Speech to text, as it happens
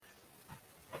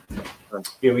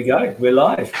Here we go. We're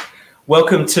live.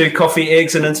 Welcome to Coffee,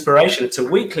 Eggs and Inspiration. It's a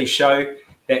weekly show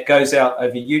that goes out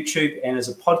over YouTube and as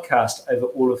a podcast over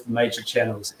all of the major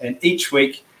channels. And each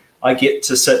week I get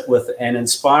to sit with an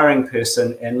inspiring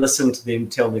person and listen to them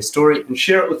tell their story and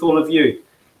share it with all of you.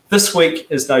 This week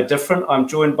is no different. I'm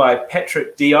joined by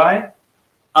Patrick Di,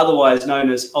 otherwise known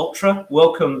as Ultra.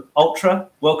 Welcome, Ultra.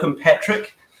 Welcome,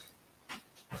 Patrick.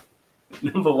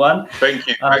 Number one. Thank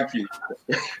you.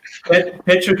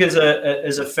 Patrick is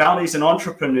a founder. He's an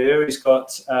entrepreneur. He's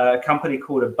got a company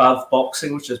called Above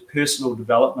Boxing, which is a personal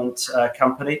development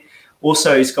company.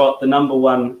 Also, he's got the Number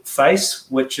One Face,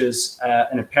 which is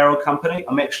an apparel company.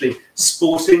 I'm actually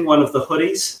sporting one of the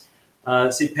hoodies.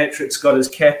 See, Patrick's got his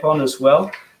cap on as well.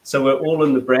 So we're all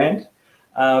in the brand.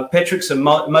 Patrick's a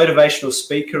motivational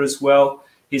speaker as well.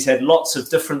 He's had lots of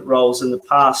different roles in the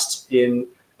past in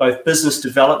both business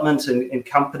development in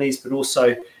companies, but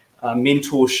also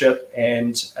mentorship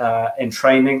and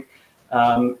training.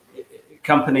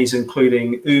 Companies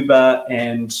including Uber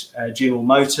and General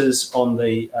Motors on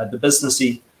the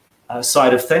businessy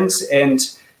side of things. And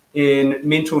in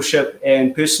mentorship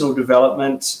and personal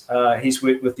development, he's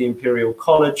worked with the Imperial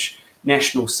College,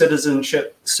 National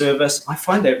Citizenship Service. I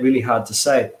find that really hard to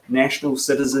say. National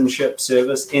Citizenship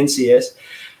Service, NCS.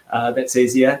 That's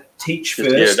easier. Teach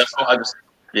First. Yeah, that's what I just.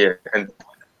 Yeah,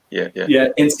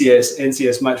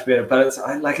 NCS much better. But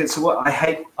I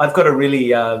hate. I've got a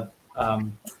really a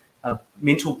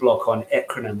mental block on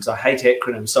acronyms. I hate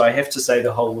acronyms, so I have to say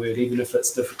the whole word, even if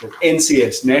it's difficult.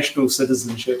 NCS, National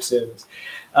Citizenship Service.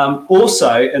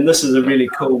 Also, and this is a really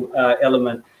cool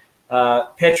element.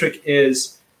 Patrick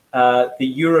is the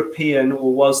European,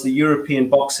 or was the European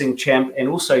boxing champ, and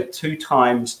also 2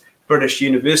 times British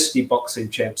University boxing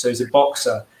champ. So he's a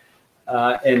boxer,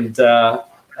 and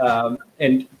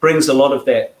brings a lot of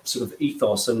that sort of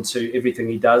ethos into everything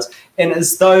he does. And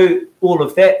as though all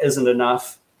of that isn't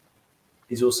enough,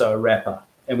 he's also a rapper.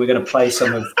 And we're going to play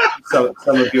some of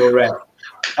your rap.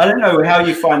 I don't know how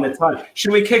you find the time.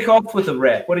 Should we kick off with a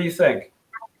rap? What do you think?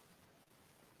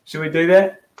 Should we do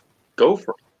that? Go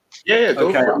for it. Yeah,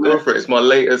 go for it. It's my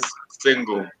latest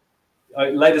single.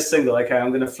 Latest single. Okay, I'm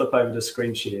going to flip over to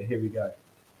screen share. Here we go.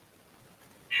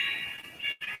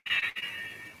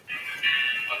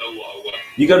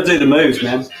 You got to do the moves,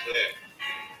 man.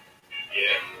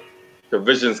 The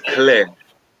vision's clear.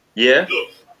 Yeah?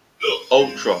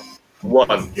 Ultra.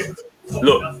 1.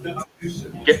 Look,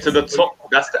 get to the top.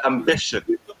 That's the ambition.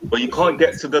 But you can't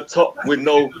get to the top with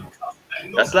no...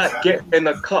 That's like getting in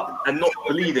a cup and not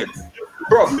bleeding.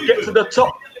 Bro, get to the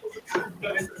top.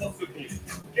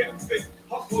 Get fit,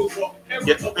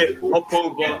 hop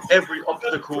over every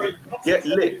obstacle. Get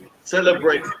lit,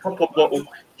 celebrate, pop a bottle.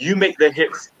 You make the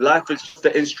hits. Life is just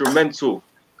the instrumental.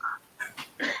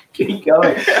 Keep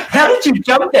going. How did you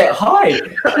jump that high?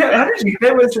 How did you?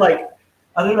 That was like,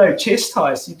 I don't know, chest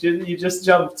height. You just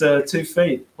jumped 2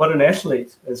 feet. What an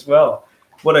athlete as well.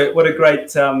 What a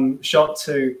great shot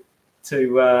to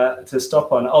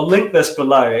stop on. I'll link this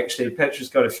below. Actually, Patrick's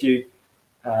got a few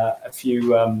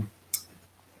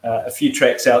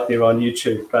tracks out there on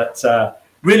YouTube. But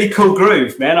really cool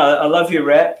groove, man. I love your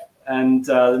rap. And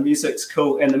the music's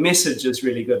cool, and the message is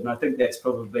really good, and I think that's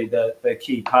probably the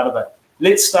key part of it.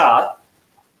 Let's start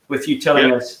with you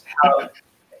telling us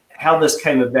how this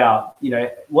came about. You know,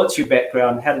 what's your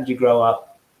background? How did you grow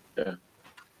up? Yeah.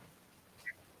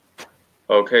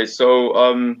 Okay, so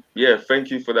thank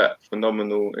you for that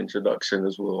phenomenal introduction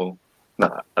as well.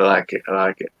 I like it.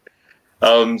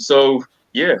 So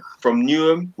from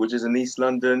Newham, which is in East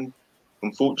London,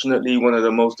 unfortunately one of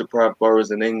the most deprived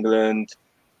boroughs in England.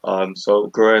 So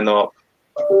growing up,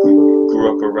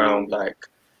 grew up around like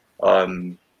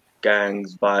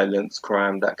gangs, violence,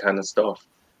 crime, that kind of stuff.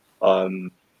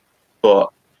 But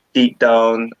deep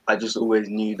down, I just always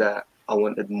knew that I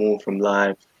wanted more from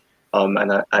life,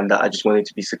 and that I just wanted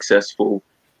to be successful.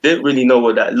 Didn't really know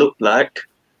what that looked like,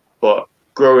 but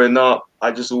growing up,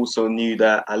 I just also knew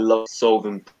that I loved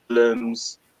solving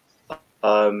problems.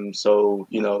 So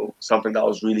something that I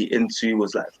was really into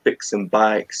was like fixing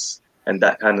bikes and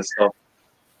that kind of stuff.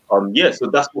 So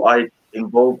that's what I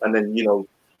involved, and then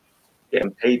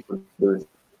getting paid for those,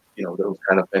 those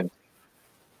kind of things.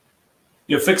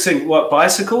 You're fixing what,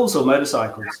 bicycles or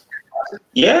motorcycles?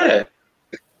 Yeah,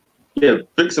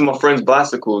 fixing my friends'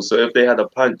 bicycles. So if they had a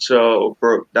puncture or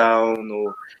broke down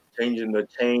or changing the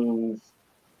chains,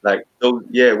 like those.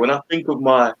 Yeah, when I think of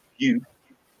my youth,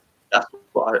 that's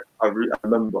what I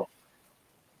remember.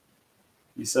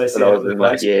 You say so I was in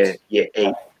like 8.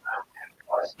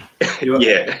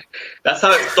 Yeah, that's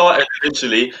how it started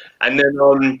initially, and then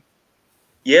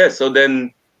so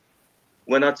then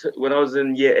when I was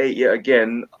in year 8, yet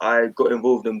again, I got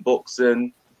involved in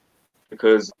boxing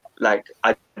because like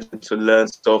I had to learn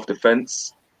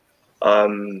self-defense.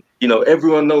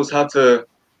 Everyone knows how to,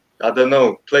 I don't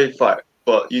know, play fight,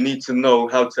 but you need to know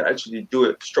how to actually do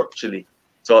it structurally.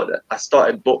 So I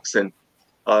started boxing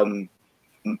um,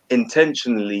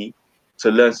 intentionally to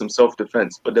learn some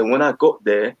self-defense. But then when I got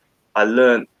there, I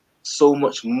learned so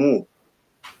much more.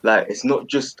 Like it's not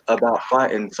just about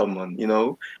fighting someone,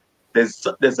 There's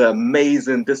an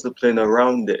amazing discipline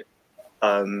around it.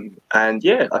 And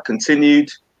yeah, I continued.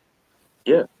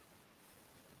 Yeah.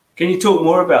 Can you talk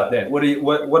more about that?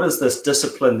 What is this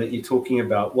discipline that you're talking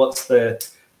about? What's the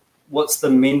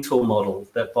mental model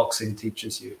that boxing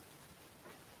teaches you?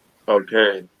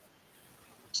 Okay.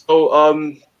 So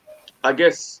I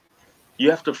guess you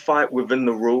have to fight within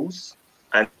the rules,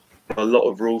 and a lot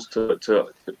of rules to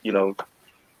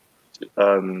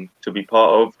be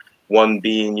part of. One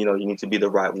being, you need to be the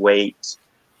right weight.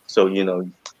 So, you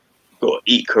got to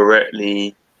eat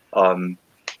correctly. Um,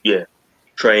 yeah,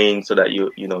 train so that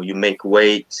you make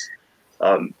weight.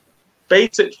 Um,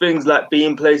 Basic things like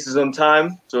being places on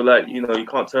time. So like, you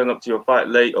can't turn up to your fight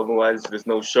late, otherwise there's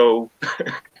no show.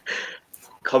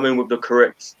 Come in with the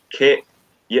correct kit.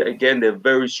 Yet again, they're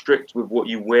very strict with what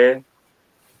you wear,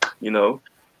 you know.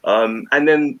 And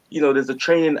then, there's a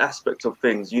training aspect of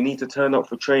things. You need to turn up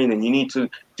for training. You need to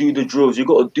do the drills. You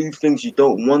got to do things you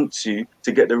don't want to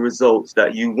get the results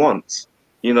that you want,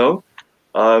 you know.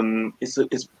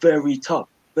 It's very tough,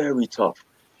 very tough.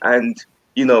 And,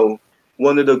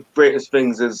 one of the greatest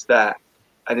things is that,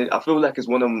 and I feel like it's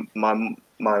one of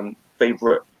my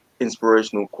favorite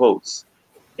inspirational quotes.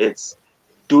 It's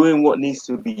doing what needs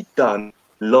to be done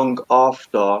long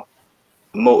after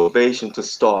motivation to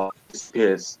start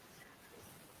disappears.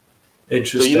 So,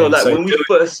 Interesting. like So when we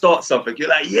first start something, you're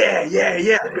like, yeah, yeah,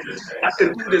 yeah, I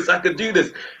can do this, I can do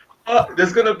this. But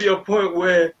there's gonna be a point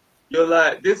where you're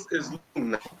like, this is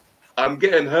long now. I'm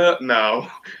getting hurt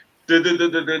now. But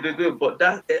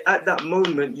at that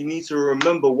moment, you need to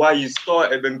remember why you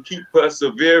started and keep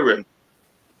persevering.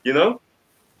 You know.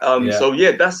 yeah. So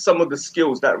yeah, that's some of the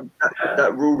skills that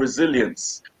real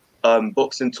resilience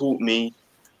boxing taught me.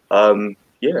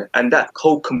 Yeah, and that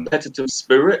whole competitive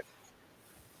spirit.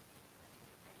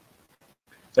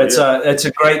 So, yeah. It's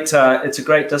a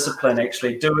great discipline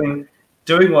actually.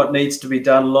 Doing what needs to be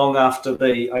done long after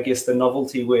the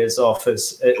novelty wears off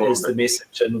is the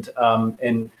message,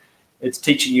 and it's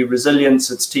teaching you resilience.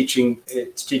 It's teaching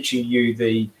you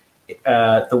the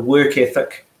work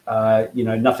ethic.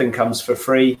 Nothing comes for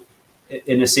free,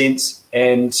 in a sense,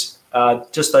 and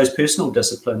just those personal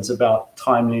disciplines about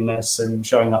timeliness and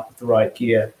showing up with the right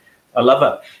gear. I love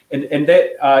it, and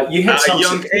that you had some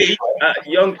at a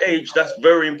young age, that's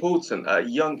very important. At a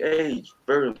young age,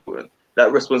 very important.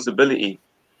 That responsibility.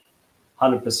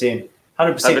 100%,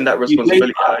 Having 100%. that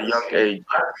responsibility at a young age.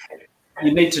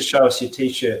 You need to show us your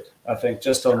T-shirt, I think,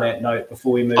 just on that note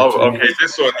before we move to Oh, the okay, next.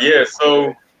 this one, yeah.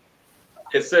 So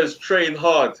it says train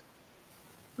hard,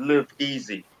 live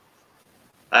easy.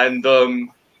 And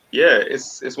yeah,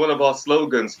 it's one of our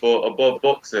slogans for Above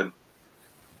Boxing.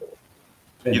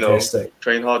 Fantastic.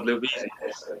 Train hard, live easy.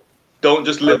 Don't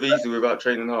just live easy without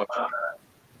training hard.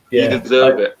 You Yeah,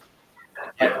 deserve it.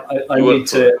 I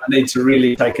need to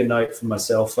really take a note for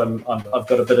myself. I've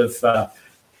got a bit of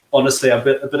honestly a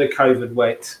bit of COVID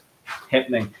weight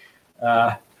happening.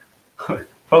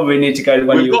 Probably need to go to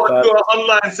one of your We've got to do an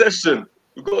online session.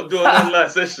 We've got to do an online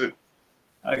session.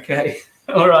 Okay,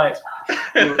 all right.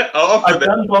 I've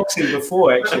done boxing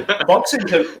before, actually.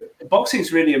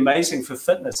 Boxing's really amazing for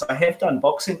fitness. I have done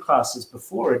boxing classes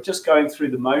before, just going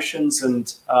through the motions,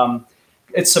 and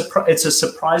it's a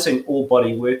surprising all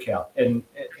body workout, and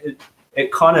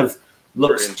it kind of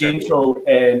looks gentle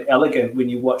and elegant when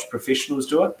you watch professionals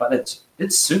do it, but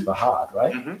it's super hard,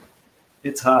 right? Mm-hmm.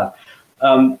 It's hard.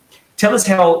 Tell us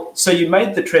so you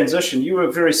made the transition. You were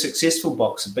a very successful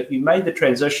boxer, but you made the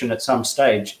transition at some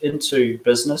stage into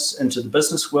the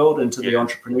business world, into the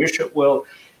entrepreneurship world,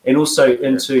 and also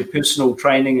into personal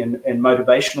training and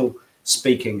motivational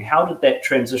speaking. How did that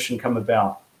transition come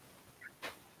about?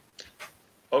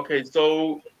 Okay,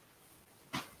 so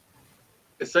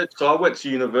I went to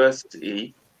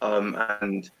university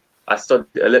and I studied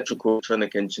electrical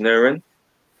electronic engineering.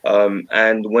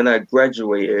 And when I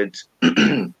graduated,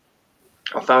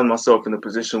 I found myself in a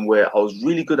position where I was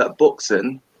really good at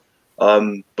boxing,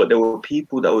 but there were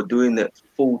people that were doing it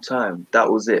full time. That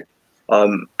was it.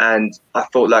 And I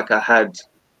felt like I had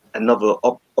another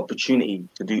opportunity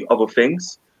to do other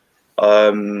things.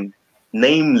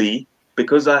 Namely,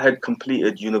 because I had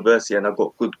completed university and I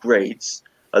got good grades,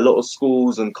 a lot of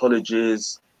schools and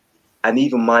colleges and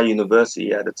even my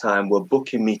university at the time were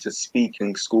booking me to speak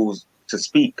in schools, to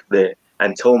speak there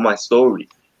and tell my story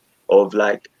of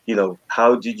like, you know,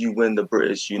 how did you win the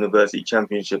British University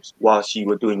Championships whilst you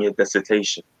were doing your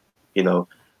dissertation, you know,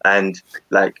 and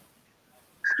like,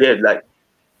 yeah, like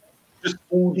just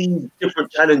all these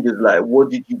different challenges, like what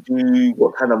did you do?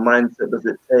 What kind of mindset does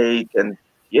it take? And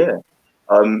yeah,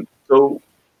 so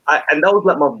and that was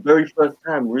like my very first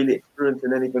time really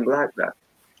experiencing anything like that.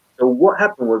 So what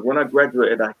happened was when I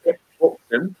graduated, I kept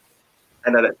boxing,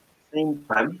 and at the same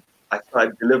time, I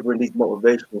started delivering these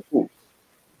motivational talks.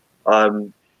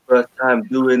 Um, First time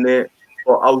doing it,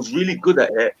 but I was really good at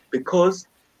it because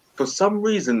for some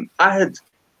reason I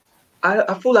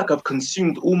feel like I've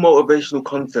consumed all motivational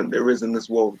content there is in this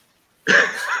world.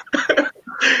 So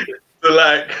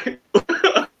like,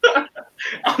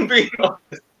 I'm being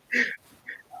honest,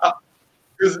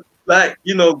 because like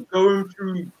you know, going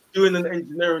through doing an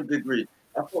engineering degree,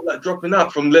 I felt like dropping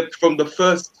out from the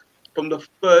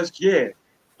first year.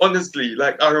 Honestly,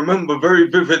 like I remember very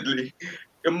vividly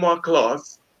in my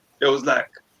class, there was like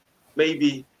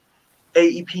maybe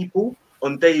 80 people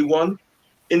on day one.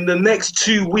 In the next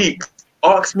 2 weeks,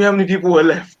 ask me how many people were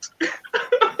left.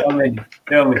 Tell me.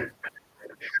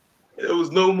 It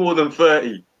was no more than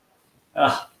 30.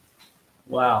 Ah,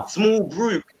 wow. Small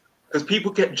group, because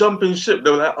people kept jumping ship.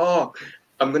 They were like, oh,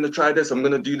 I'm going to try this. I'm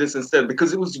going to do this instead,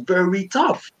 because it was very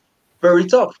tough, very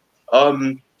tough.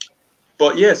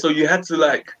 But yeah, so you had to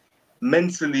like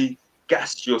mentally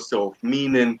gas yourself,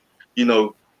 meaning, you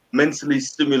know, mentally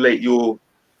stimulate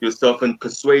yourself and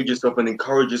persuade yourself and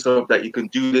encourage yourself that you can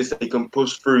do this, that you can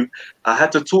push through. I had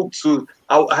to talk to,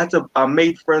 I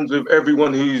made friends with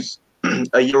everyone who's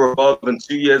a year above and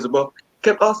 2 years above.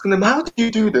 Kept asking them, how do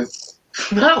you do this?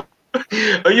 How?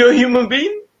 Are you a human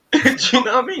being? Do you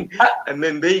know what I mean? And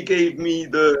then they gave me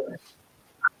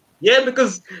yeah,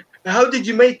 because how did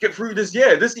you make it through this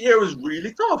year? This year was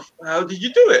really tough. How did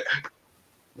you do it?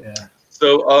 Yeah.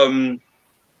 So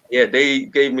yeah, they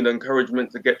gave me the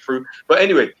encouragement to get through. But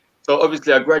anyway, so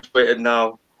obviously I graduated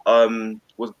now,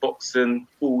 was boxing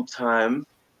full time,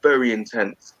 very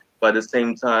intense, but at the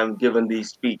same time giving these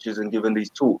speeches and giving these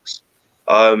talks.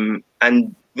 And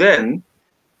then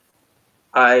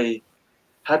I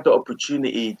had the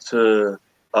opportunity to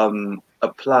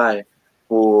apply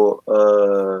for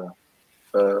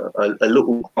a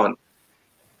little grant.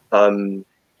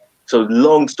 So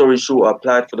long story short, I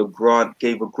applied for the grant,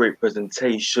 gave a great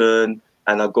presentation,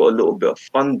 and I got a little bit of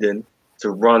funding to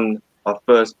run my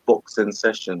first boxing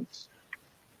sessions.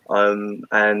 And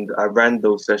I ran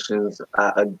those sessions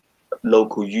at a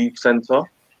local youth center,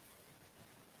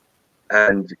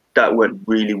 and that went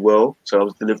really well. So I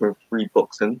was delivering free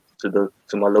boxing to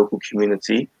my local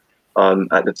community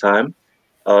at the time.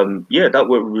 Yeah, that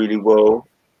went really well.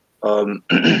 Um,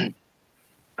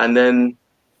 and then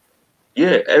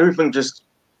yeah, everything just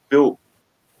built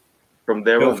from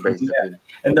there on, basically.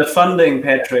 And the funding,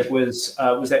 Patrick, was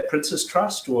that Prince's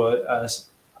Trust, or it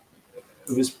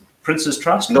was Prince's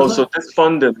Trust? No, so this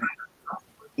funding,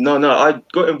 no, I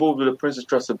got involved with the Princess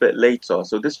Trust a bit later.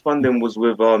 So this funding was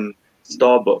with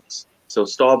Starbucks. So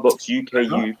Starbucks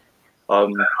UKU,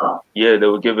 yeah, they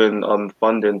were given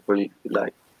funding for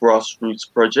like grassroots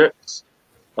projects,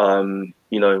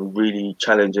 you know, really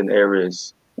challenging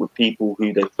areas with people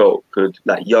who they felt could,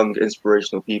 like young,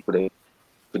 inspirational people, they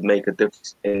could make a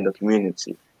difference in the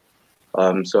community.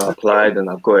 So I applied and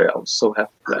I got it. I was so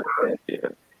happy. Like, yeah.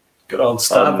 Good old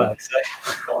Starbucks.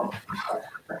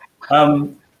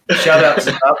 Shout out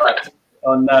to Starbucks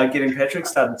on getting Patrick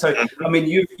started. So, I mean,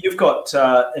 you've got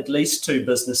at least two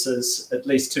businesses, at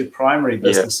least two primary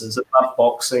businesses, Above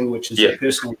Boxing, which is a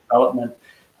personal development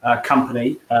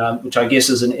company, which I guess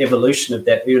is an evolution of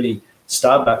that early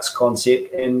Starbucks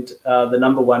concept, and the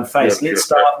number one face. Let's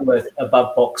start with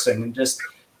Above Boxing and just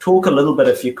talk a little bit,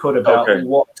 if you could, about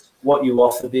what you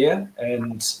offer there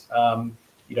and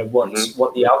you know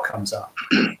what the outcomes are.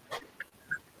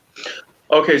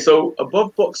 Okay, so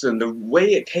Above Boxing, the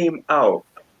way it came out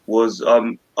was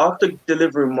after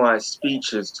delivering my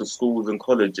speeches to schools and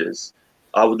colleges,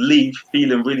 I would leave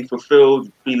feeling really fulfilled,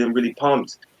 feeling really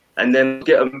pumped, and then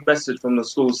get a message from the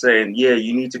school saying, yeah,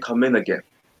 you need to come in again.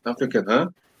 I'm thinking, huh?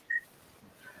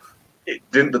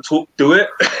 Didn't the talk do it?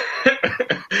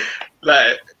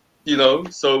 Like, you know,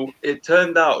 so it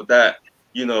turned out that,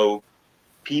 you know,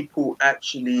 people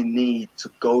actually need to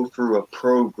go through a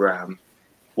program,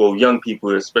 well, young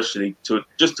people especially, to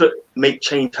make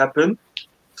change happen.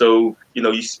 So, you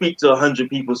know, you speak to 100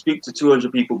 people, speak to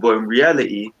 200 people, but in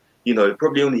reality, you know, it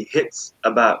probably only hits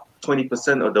about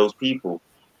 20% of those people.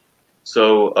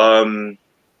 So,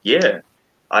 yeah.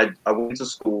 I went to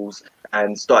schools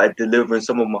and started delivering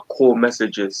some of my core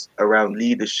messages around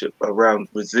leadership, around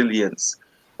resilience,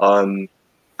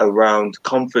 around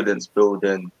confidence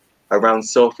building, around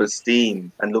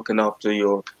self-esteem and looking after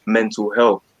your mental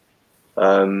health,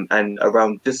 and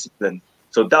around discipline.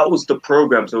 So that was the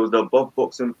program. So it was the Above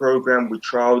Boxing program. We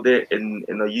trialed it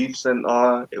in a youth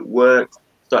center. It worked.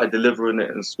 Started delivering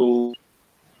it in school.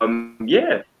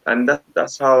 Yeah, and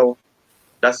that's how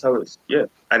it's, yeah.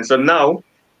 And so now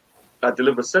I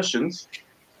deliver sessions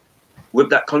with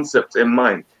that concept in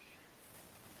mind.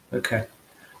 Okay,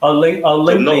 I'll link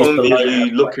So not these only below. are you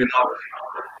looking after,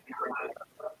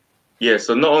 yeah,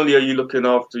 so not only are you looking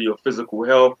after your physical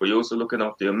health, but you're also looking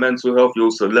after your mental health. You're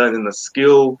also learning a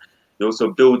skill. You're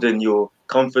also building your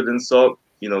confidence up,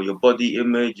 you know, your body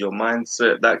image, your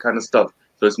mindset, that kind of stuff.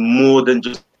 So it's more than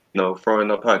just, you know,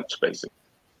 throwing a punch, basically.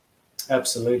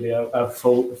 Absolutely, a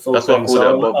full That's what I thing. call it,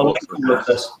 So above I'll link boxing. all of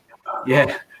this.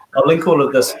 Yeah, I'll link all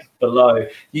of this below.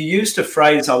 You used a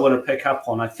phrase I want to pick up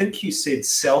on. I think you said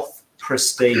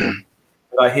self-pristine.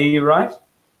 Did I hear you right?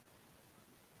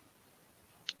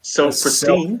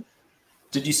 Self-pristine?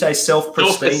 Did you say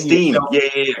self-pristine? Self-esteem.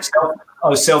 Yeah.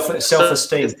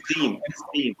 Self-esteem. Esteem.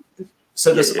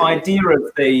 So this idea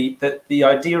of the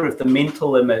idea of the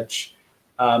mental image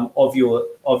of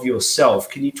yourself.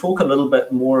 Can you talk a little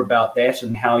bit more about that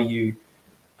and how you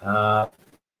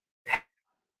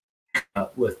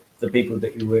with the people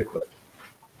that you work with?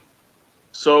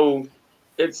 So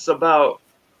it's about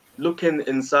looking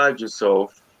inside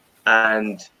yourself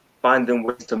and finding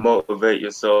ways to motivate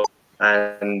yourself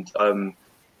and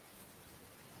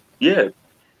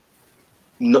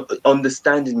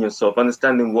understanding yourself,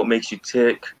 understanding what makes you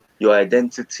tick, your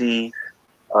identity,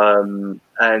 and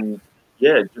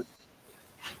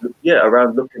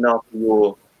around looking after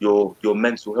your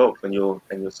mental health and your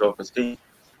self-esteem.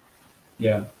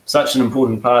 Yeah, such an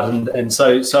important part, and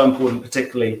so important,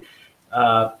 particularly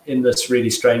in this really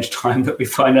strange time that we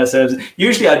find ourselves.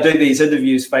 Usually, I do these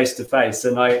interviews face to face,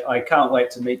 and I can't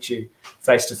wait to meet you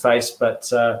face to face. But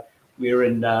we're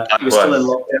still in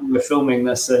lockdown. We're filming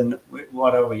this in,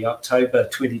 what are we, October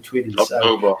 2020.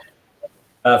 October.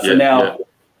 So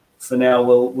for now,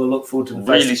 we'll look forward to the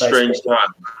really face-to-face. strange time.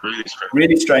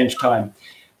 Really strange time.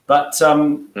 But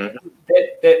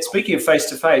speaking of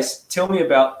face-to-face, tell me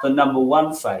about the number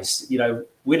one face. You know,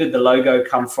 where did the logo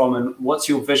come from, and what's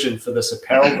your vision for this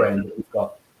apparel brand that we've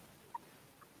got?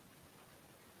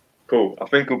 Cool. I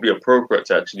think it'll be appropriate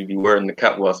to actually be wearing the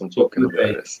cap whilst I'm talking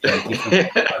about this.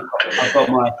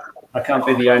 I can't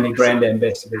be the only brand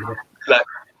ambassador here.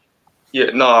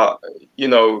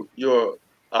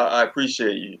 I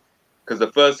appreciate you, because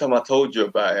the first time I told you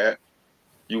about it,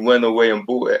 you went away and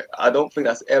bought it. I don't think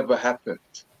that's ever happened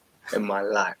in my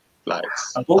life. Like,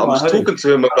 I was talking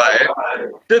to him about it.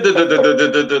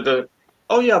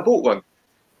 Oh yeah, I bought one.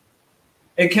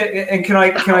 And can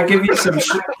I give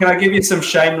you some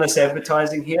shameless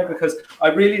advertising here, because I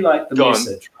really like the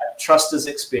message. Right? Trust is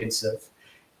expensive,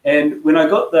 and when I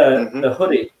got the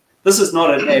hoodie, this is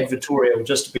not an advertorial.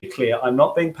 Just to be clear, I'm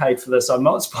not being paid for this. I'm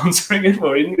not sponsoring it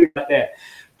or anything like that.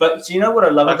 But do you know what I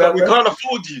love about it? We can't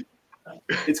afford you.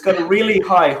 It's got a really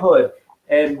high hood,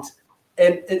 and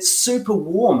it's super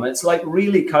warm. It's like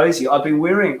really cozy. I've been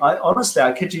wearing, honestly,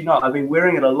 I kid you not, I've been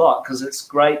wearing it a lot because it's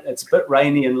great. It's a bit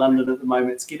rainy in London at the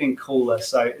moment. It's getting cooler,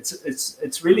 so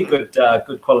it's really good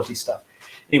quality stuff.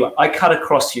 Anyway, I cut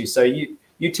across you, so you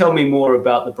tell me more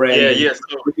about the brand. Yeah.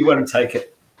 So where you want to take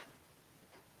it?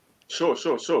 Sure.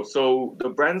 So the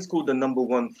brand's called The Number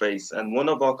One Face, and one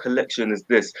of our collection is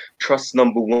this, Trust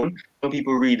Number One. Some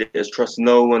people read it as Trust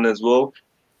No One as well,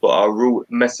 but our real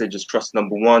message is Trust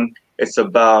Number One. It's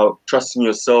about trusting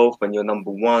yourself and your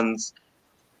number ones.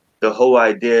 The whole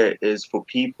idea is for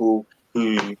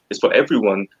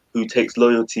everyone who takes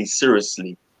loyalty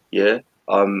seriously,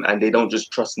 and they don't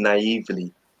just trust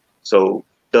naively. So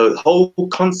the whole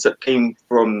concept came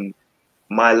from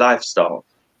my lifestyle.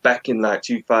 Back in like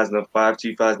 2005,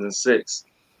 2006,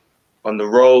 on the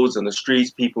roads and the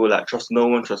streets, people were like, trust no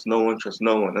one, trust no one, trust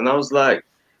no one. And I was like,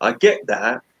 I get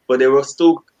that, but there are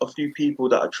still a few people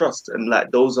that I trust, and like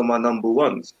those are my number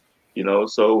ones, you know?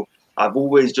 So I've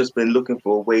always just been looking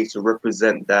for a way to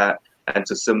represent that and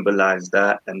to symbolize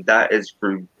that, and that is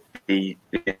through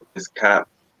this cap,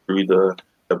 through the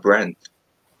brand.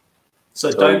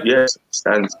 So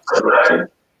stands.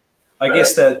 I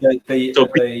guess the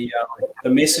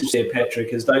message there,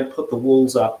 Patrick, is don't put the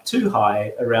walls up too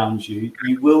high around you.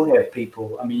 You will have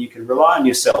people. I mean, you can rely on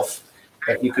yourself,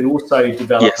 but you can also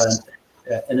develop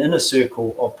an inner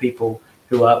circle of people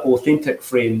who are authentic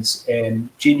friends and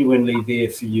genuinely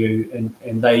there for you, and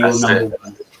they're your number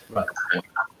one. Right.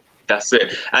 That's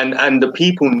it. And the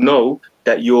people know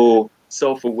that you're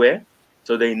self-aware,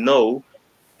 so they know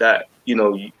that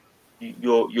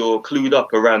you're clued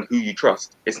up around who you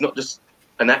trust. It's not just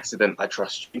an accident. I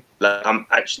trust you. Like, I'm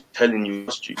actually telling you, I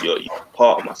trust you. You're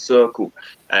part of my circle,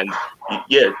 and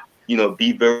yeah,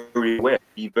 be very aware,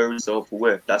 be very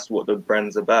self-aware. That's what the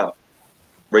brand's about,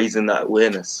 raising that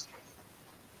awareness.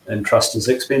 And trust is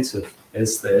expensive,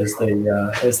 as the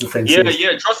thing Yeah, says.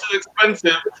 yeah. Trust is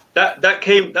expensive.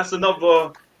 That's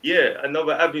another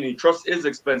avenue. Trust is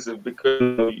expensive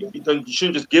because you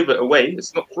shouldn't just give it away.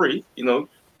 It's not free.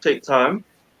 Take time.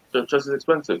 So trust is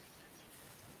expensive.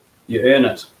 You earn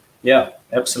it. Yeah,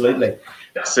 absolutely.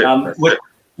 That's it.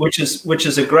 Which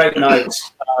is a great note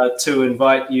to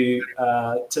invite you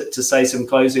to say some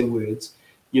closing words.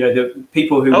 The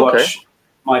people who watch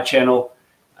my channel,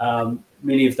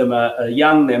 many of them are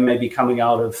young. They may be coming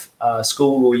out of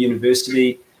school or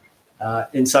university.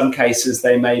 In some cases,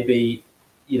 they may be,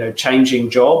 changing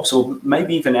jobs or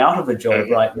maybe even out of a job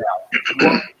right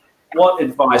now. What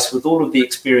advice, with all of the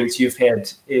experience you've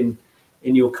had in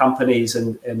your companies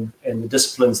and the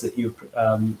disciplines that you've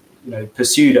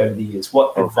pursued over the years,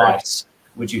 what advice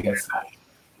would you have for that?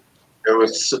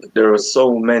 There are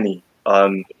so many.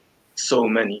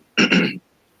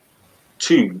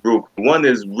 Two, real. One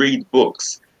is read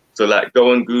books. So like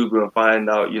go on Google and find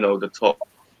out, the top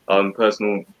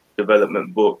personal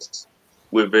development books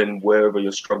within wherever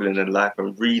you're struggling in life,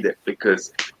 and read it,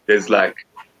 because there's like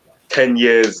 10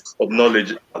 years of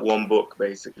knowledge at one book.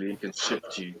 Basically, it can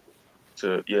shift you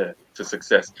to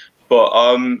success. But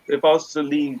if I was to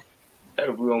leave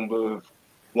everyone with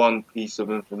one piece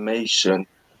of information,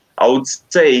 I would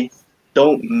say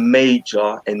don't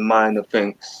major in minor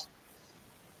things.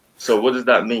 So what does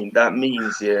that mean? That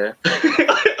means,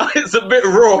 it's a bit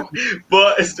raw,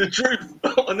 but it's the truth.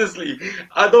 Honestly,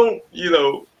 I don't,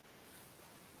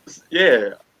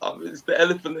 it's the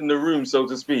elephant in the room, so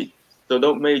to speak. So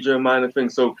don't major in minor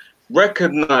things. So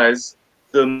recognize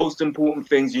the most important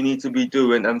things you need to be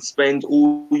doing and spend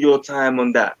all your time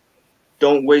on that.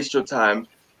 Don't waste your time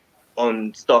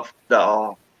on stuff that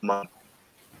are minor.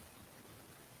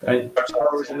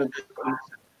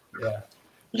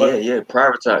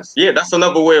 Prioritize. Yeah, that's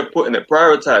another way of putting it.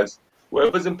 Prioritize.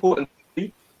 Whatever's important to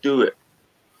you, do it.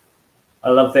 I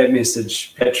love that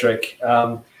message, Patrick.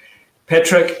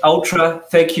 Patrick Ultra,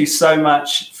 thank you so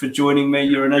much for joining me.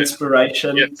 You're an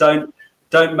inspiration. Yes.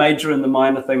 Don't major in the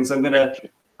minor things. I'm gonna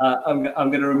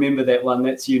remember that one.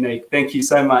 That's unique. Thank you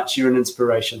so much. You're an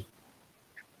inspiration.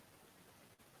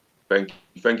 Thank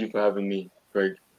you for having me, Craig.